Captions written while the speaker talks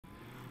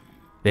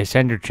This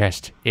ender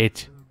chest,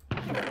 it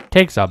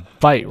takes a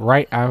bite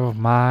right out of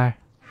my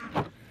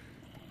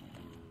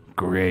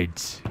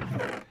grids.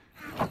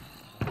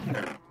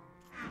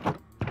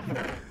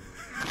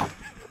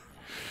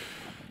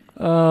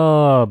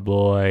 Oh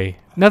boy.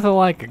 Nothing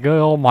like a good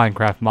old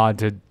Minecraft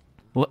mod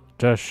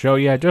to show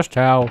you just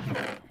how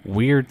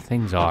weird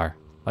things are.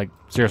 Like,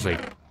 seriously.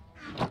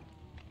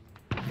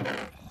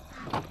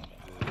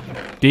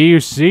 Do you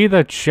see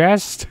the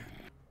chest?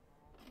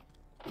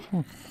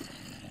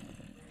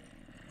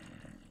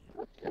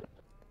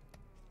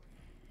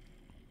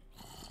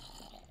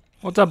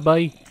 What's up,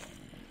 buddy?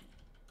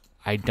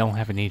 I don't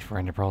have a need for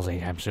ender pearls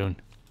anytime soon.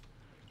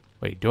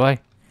 Wait, do I?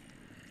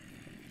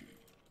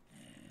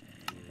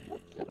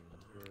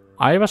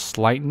 I have a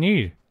slight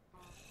need.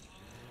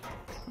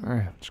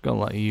 Alright, I'm just gonna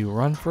let you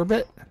run for a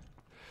bit.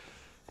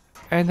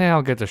 And then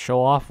I'll get to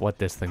show off what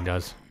this thing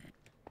does.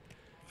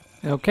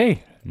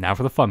 Okay, now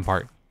for the fun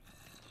part.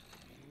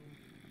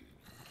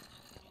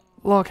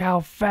 Look how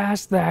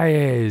fast that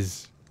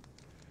is!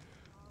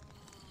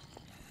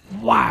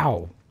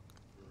 Wow!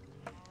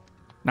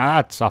 Now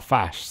that's a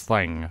fast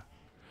thing.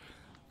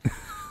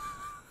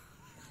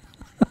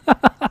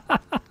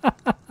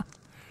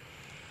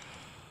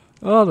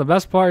 Oh, the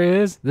best part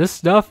is, this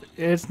stuff,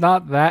 it's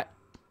not that,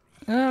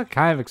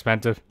 kind of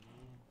expensive.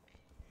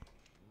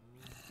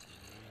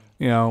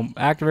 You know,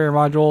 activator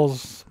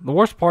modules, the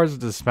worst part is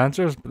the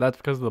dispensers, but that's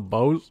because of the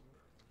bows.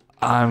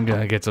 I'm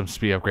gonna get some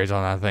speed upgrades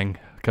on that thing,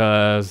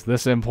 because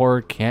this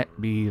import can't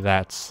be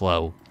that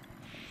slow.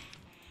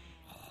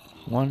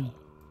 1,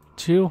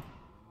 2.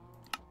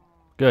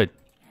 Good.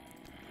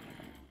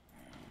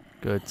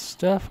 Good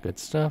stuff, good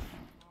stuff.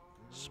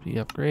 Speed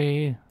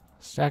upgrade,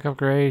 stack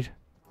upgrade.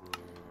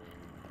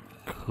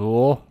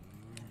 Cool.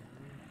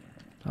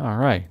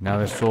 Alright, now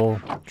this will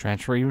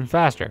transfer even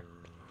faster.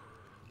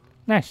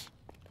 Nice.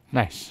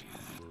 Nice.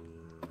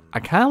 I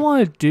kind of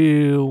want to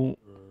do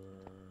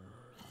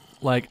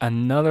like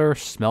another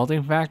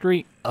smelting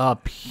factory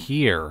up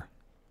here.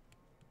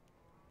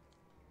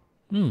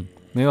 Maybe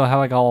I'll have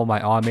like all of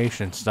my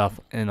automation stuff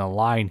in a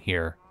line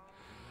here.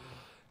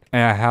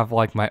 And I have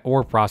like my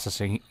ore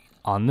processing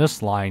on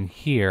this line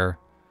here.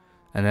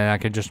 And then I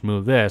could just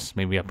move this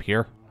maybe up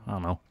here. I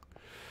don't know.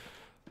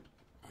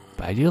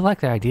 But I do like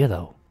the idea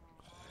though.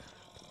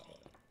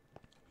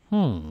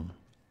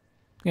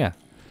 Yeah.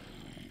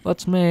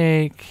 Let's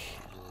make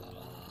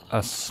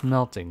a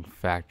smelting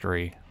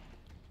factory.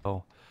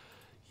 Oh,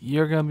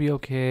 you're gonna be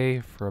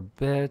okay for a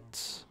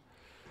bit.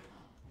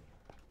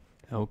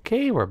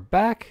 Okay, we're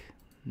back.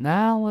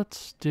 Now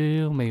let's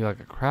do maybe like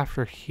a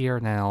crafter here.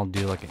 Now I'll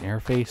do like an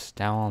interface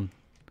down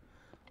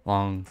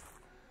along.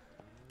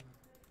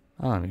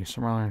 Oh, maybe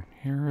somewhere around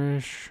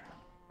here-ish.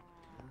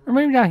 Or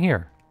maybe down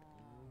here.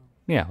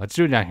 Yeah, let's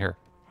do it down here.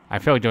 I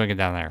feel like doing it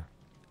down there.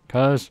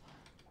 Because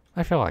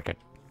I feel like it.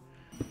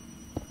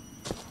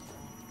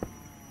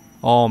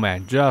 Oh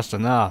man, just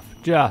enough.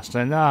 Just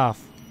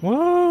enough.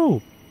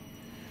 Woo!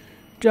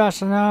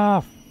 Just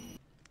enough.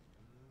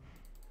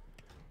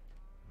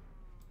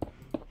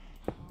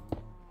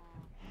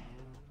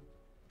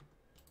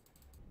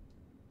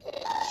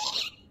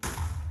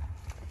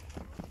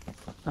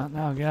 Not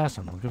now, guys.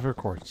 I'm looking for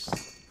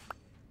quartz.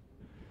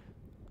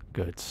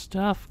 Good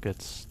stuff.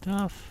 Good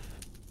stuff.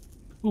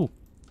 Ooh.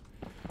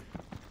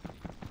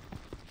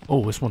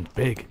 Oh, this one's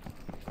big.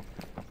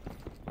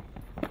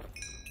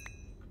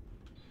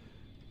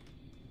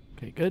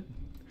 Okay, good.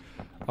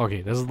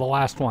 Okay, this is the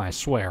last one, I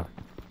swear.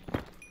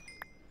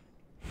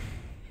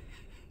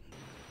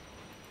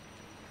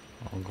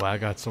 I'm glad I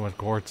got so much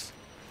quartz.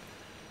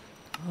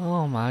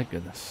 Oh my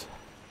goodness.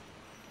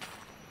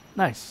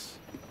 Nice.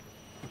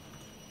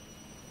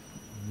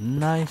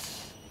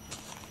 Nice.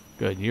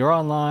 Good, you're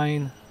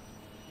online.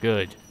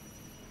 Good.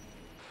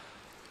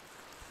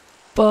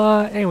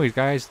 But anyways,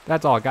 guys,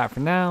 that's all I got for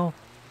now.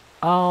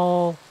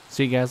 I'll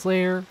see you guys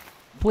later.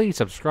 Please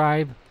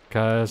subscribe,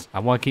 because I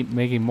want to keep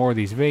making more of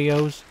these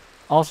videos.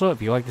 Also,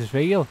 if you like this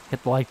video,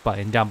 hit the like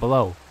button down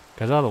below,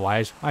 because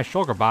otherwise, my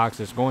shulker box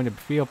is going to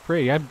feel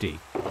pretty empty.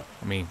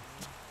 I mean,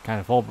 it's kind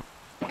of full.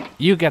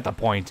 You get the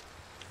point.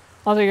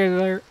 I'll see you guys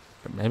later.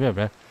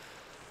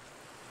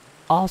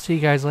 I'll see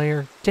you guys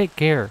later. Take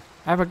care.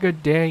 Have a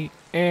good day.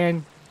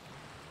 And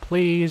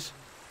please,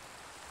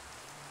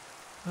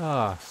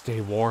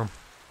 stay warm.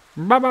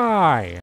 Bye-bye.